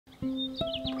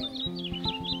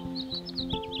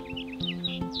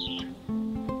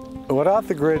What off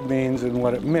the grid means, and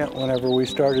what it meant whenever we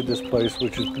started this place,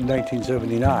 which was in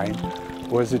 1979,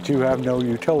 was that you have no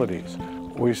utilities.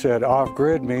 We said off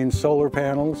grid means solar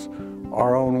panels,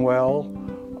 our own well,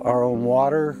 our own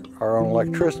water, our own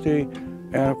electricity,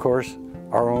 and of course,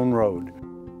 our own road.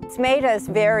 It's made us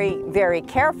very, very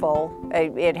careful.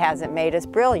 It hasn't made us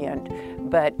brilliant,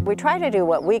 but we try to do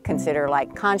what we consider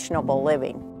like conscionable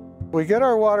living. We get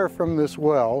our water from this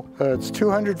well. It's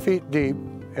 200 feet deep,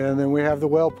 and then we have the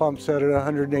well pump set at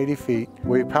 180 feet.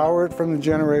 We power it from the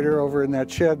generator over in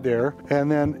that shed there, and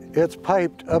then it's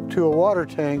piped up to a water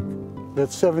tank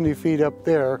that's 70 feet up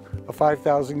there, a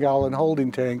 5,000-gallon holding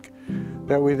tank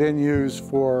that we then use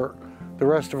for the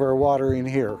rest of our watering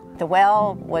here. The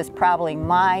well was probably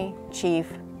my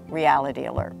chief reality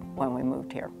alert when we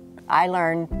moved here. I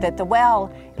learned that the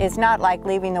well is not like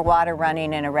leaving the water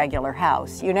running in a regular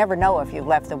house. You never know if you've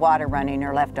left the water running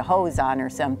or left a hose on or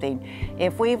something.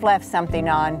 If we've left something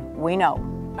on, we know.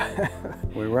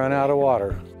 We run out of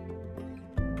water.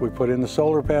 We put in the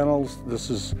solar panels. This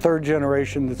is third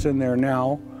generation that's in there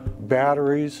now.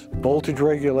 Batteries, voltage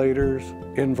regulators,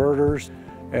 inverters,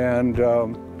 and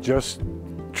just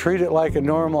treat it like a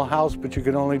normal house, but you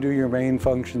can only do your main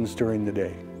functions during the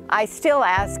day. I still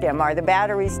ask him, are the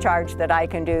batteries charged that I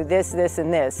can do this, this,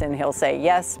 and this? And he'll say,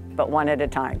 yes, but one at a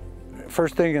time.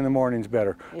 First thing in the morning's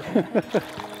better.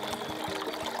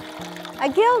 A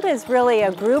guild is really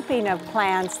a grouping of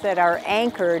plants that are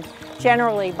anchored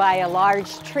generally by a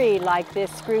large tree like this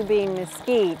screwbean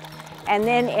mesquite, and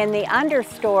then in the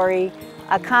understory,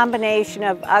 a combination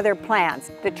of other plants.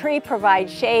 The tree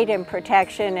provides shade and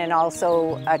protection and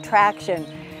also attraction.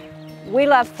 We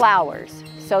love flowers.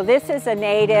 So this is a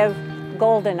native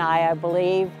goldeneye, I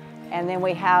believe, and then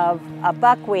we have a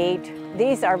buckwheat.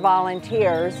 These are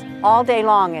volunteers. All day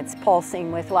long it's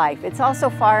pulsing with life. It's also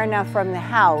far enough from the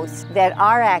house that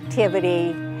our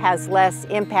activity has less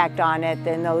impact on it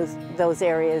than those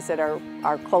areas that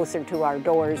are closer to our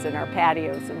doors and our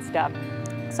patios and stuff.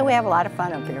 So we have a lot of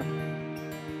fun up here.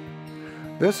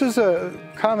 This is a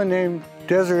common name,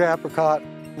 desert apricot.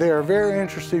 They are very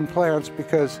interesting plants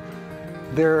because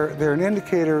they're an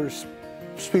indicator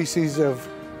species of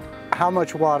how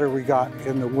much water we got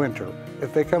in the winter.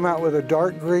 If they come out with a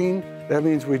dark green, that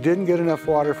means we didn't get enough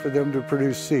water for them to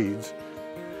produce seeds.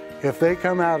 If they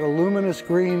come out a luminous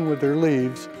green with their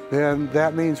leaves, then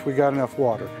that means we got enough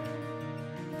water.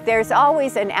 There's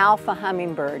always an alpha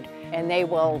hummingbird, and they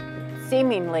will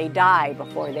seemingly die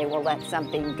before they will let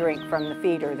something drink from the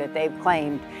feeder that they've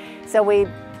claimed. So we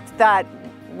thought,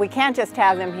 we can't just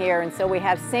have them here, and so we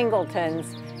have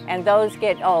singletons, and those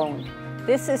get owned.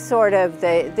 This is sort of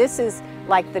this is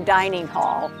like the dining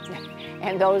hall,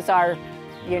 and those are,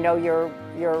 you know,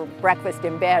 your breakfast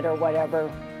in bed or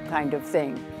whatever kind of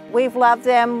thing. We've loved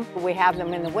them. We have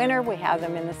them in the winter, we have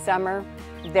them in the summer.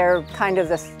 They're kind of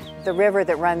the river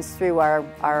that runs through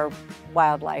our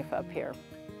wildlife up here.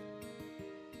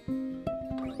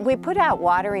 We put out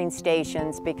watering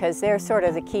stations because they're sort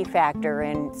of the key factor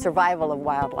in survival of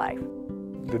wildlife.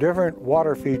 The different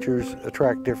water features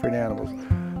attract different animals.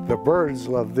 The birds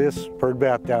love this bird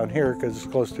bath down here because it's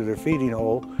close to their feeding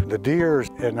hole. The deer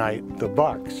at night, the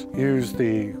bucks, use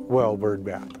the well bird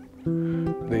bath.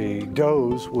 The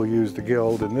does will use the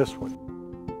gild in this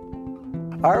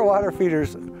one. Our water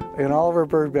feeders in all of our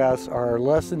bird baths are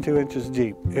less than 2 inches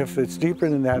deep. If it's deeper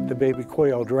than that, the baby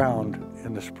quail drowned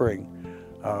in the spring.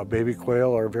 Baby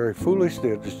quail are very foolish.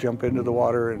 They just jump into the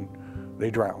water and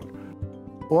they drown.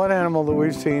 One animal that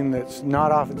we've seen that's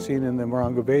not often seen in the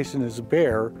Morongo Basin is a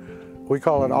bear. We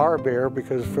call it our bear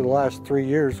because for the last 3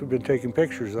 years we've been taking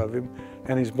pictures of him,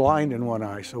 and he's blind in one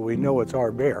eye, so we know it's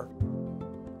our bear.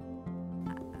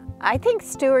 I think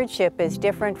stewardship is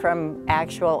different from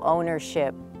actual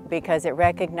ownership because it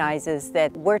recognizes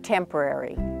that we're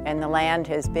temporary and the land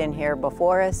has been here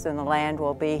before us and the land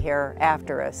will be here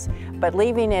after us. But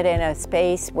leaving it in a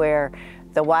space where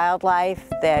the wildlife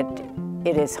that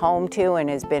it is home to and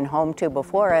has been home to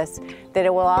before us, that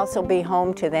it will also be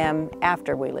home to them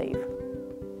after we leave.